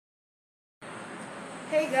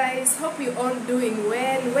Hey guys, hope you all doing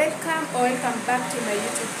well. Welcome back to my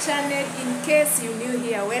YouTube channel. In case you're new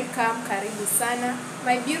here, welcome, karibu sana.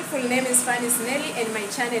 My beautiful name is Fanny Snelly and my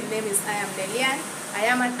channel name is I Am Lelian.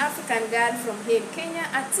 I am an African girl from here in Kenya,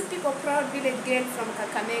 a typical proud village girl from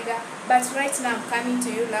Kakamega, but right now I'm coming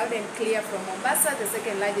to you loud and clear from Mombasa, the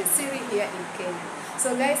second largest city here in Kenya.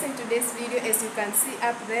 So guys, in today's video, as you can see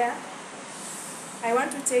up there, I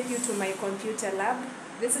want to take you to my computer lab.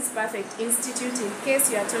 This is Perfect Institute. In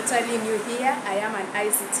case you are totally new here, I am an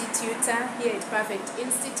ICT tutor here at Perfect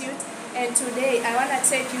Institute. And today I want to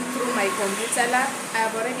take you through my computer lab. I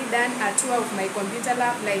have already done a tour of my computer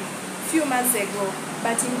lab like few months ago.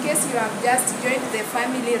 But in case you have just joined the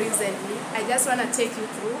family recently, I just want to take you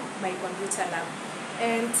through my computer lab.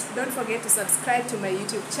 And don't forget to subscribe to my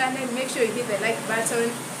YouTube channel. Make sure you hit the like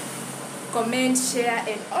button, comment, share,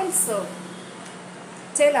 and also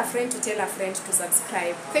tell a friend to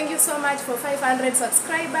subscribe. Thank you so much for 500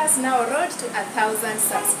 subscribers. Now road to 1,000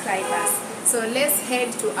 subscribers. So let's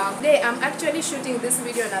head to our day. I'm actually shooting this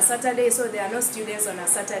video on a Saturday, so there are no students on a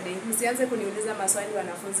Saturday. Msianze kuniuliza maswali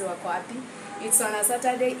wanafunzi wako wapi. It's on a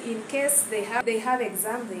Saturday. In case they have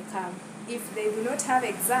exam, they come. If they do not have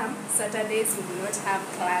exam, Saturdays we do not have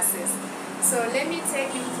classes. So let me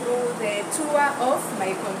take you through the tour of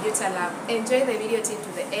my computer lab. Enjoy the video till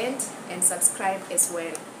to the end and subscribe as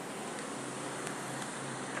well.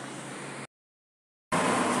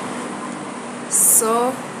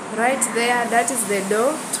 So right there, that is the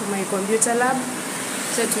door to my computer lab.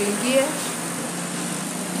 So tuingie.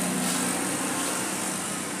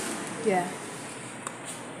 Yeah.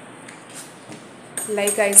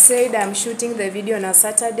 Like I said, I'm shooting the video on a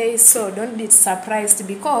Saturday, so don't be surprised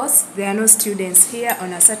because there are no students here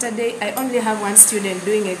on a Saturday. I only have one student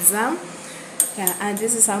doing exam. Yeah, and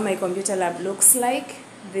this is how my computer lab looks like.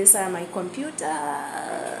 These are my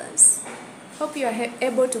computers. Hope you are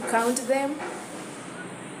able to count them.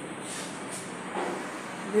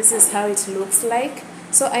 This is how it looks like.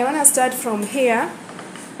 So I want to start from here.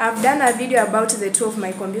 I've done a video about the tour of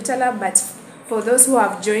my computer lab, but for those who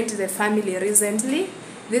have joined the family recently,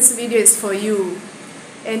 this video is for you.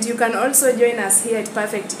 And you can also join us here at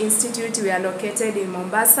Perfect Institute. We are located in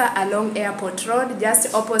Mombasa along Airport Road,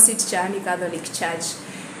 just opposite Chani Catholic Church.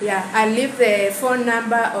 Yeah, I'll leave the phone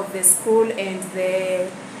number of the school and the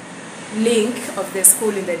link of the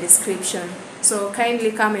school in the description. So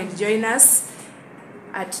kindly come and join us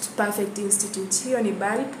at Perfect Institute. Here ni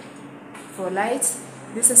bulb for light.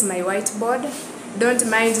 This is my whiteboard. Don't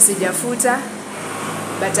mind sijafuta,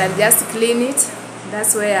 but I'll just clean it.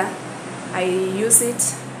 That's where I use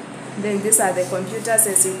it. Then these are the computers,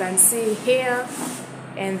 as you can see here,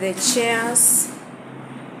 and the chairs.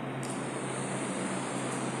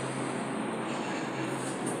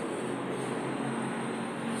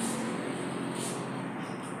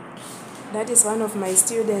 That is one of my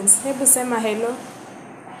students. Hebu sema hello.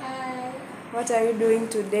 Hi. What are you doing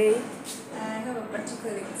today? I have a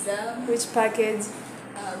practical exam. Which package?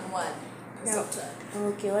 One. Yeah.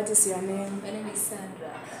 Okay, what is your name? My name is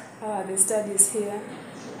Sandra. How are the studies here?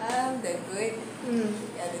 They're good.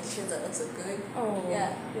 Yeah, the teachers are also good. Oh,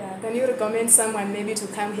 Yeah. Can you recommend someone maybe to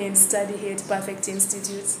come here and study here at Perfect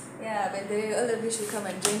Institute? Yeah, but all of you should come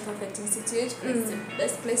and join Perfect Institute because it's the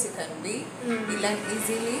best place you can be. You learn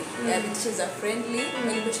easily. Yeah, the teachers are friendly.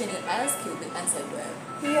 Any question you ask, you'll be answered well.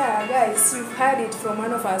 Yeah, guys, you've heard it from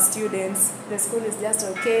one of our students. The school is just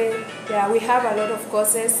okay. Yeah, we have a lot of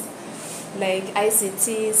courses like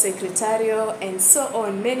ICT, secretarial, and so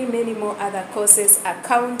on. Many more other courses,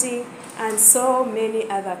 accounting, and so many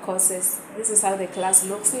other courses. This is how the class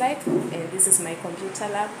looks like, and this is my computer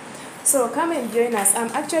lab. So come and join us. I'm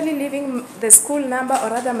actually leaving the school number,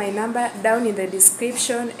 or rather my number, down in the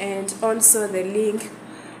description, and also the link,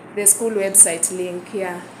 the school website link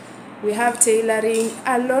here. We have tailoring,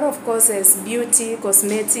 a lot of courses, beauty,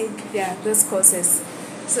 cosmetic, yeah, those courses.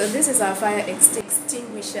 So this is our fire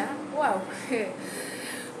extinguisher. Wow.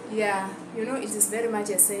 Yeah, you know, it is very much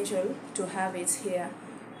essential to have it here.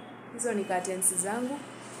 Hizo ni curtains zangu.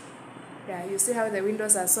 Yeah, you see how the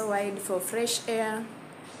windows are so wide for fresh air.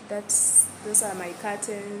 Those are my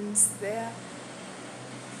curtains there.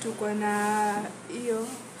 Tuko na iyo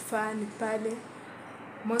fan pale.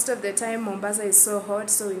 Most of the time Mombasa is so hot,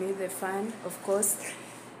 so we need the fan, of course.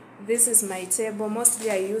 This is my table.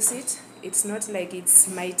 Mostly I use it. It's not like it's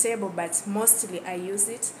my table, but mostly I use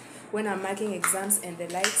it when I'm marking exams and the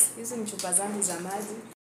likes. Using chupa zangu za maji.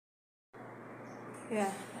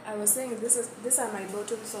 Yeah, I was saying these are my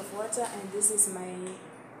bottles of water, and this is my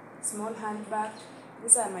small handbag.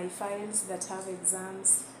 These are my files that have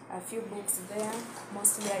exams. A few books there.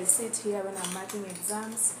 Mostly I sit here when I'm marking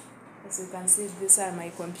exams. As you can see, these are my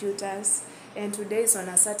computers. And today is on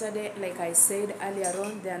a Saturday. Like I said earlier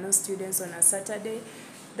on, there are no students on a Saturday.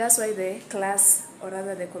 That's why the class, or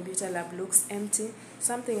rather the computer lab, looks empty.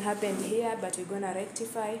 Something happened here, but we're gonna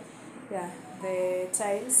rectify. Yeah, the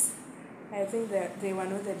tiles, I think they were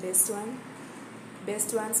not the best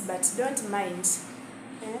ones, but don't mind.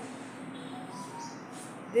 Eh?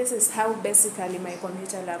 This is how basically my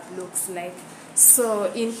computer lab looks like.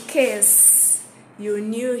 So in case you're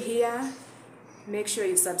new here, make sure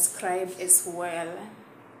you subscribe as well.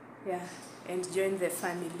 Yeah, and join the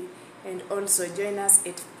family. And also join us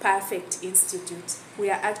at Perfect Institute. We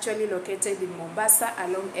are actually located in Mombasa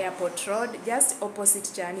along Airport Road, just opposite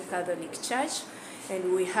Chani Catholic Church.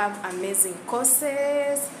 And we have amazing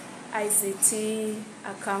courses: ICT,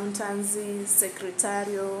 accountancy,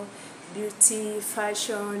 secretarial, beauty,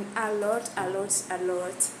 fashion, a lot.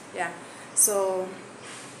 Yeah, so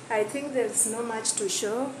I think there's not much to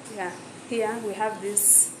show. Yeah, here we have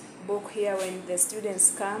this book here. When the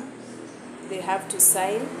students come, they have to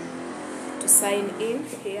sign in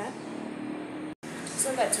here,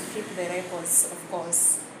 so that to keep the records, of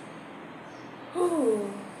course.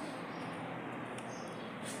 Ooh.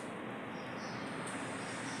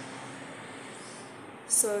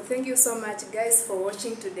 So thank you so much, guys, for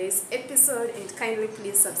watching today's episode, and kindly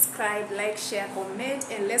please subscribe, like, share, comment,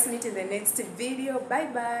 and let's meet in the next video. Bye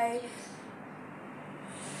bye.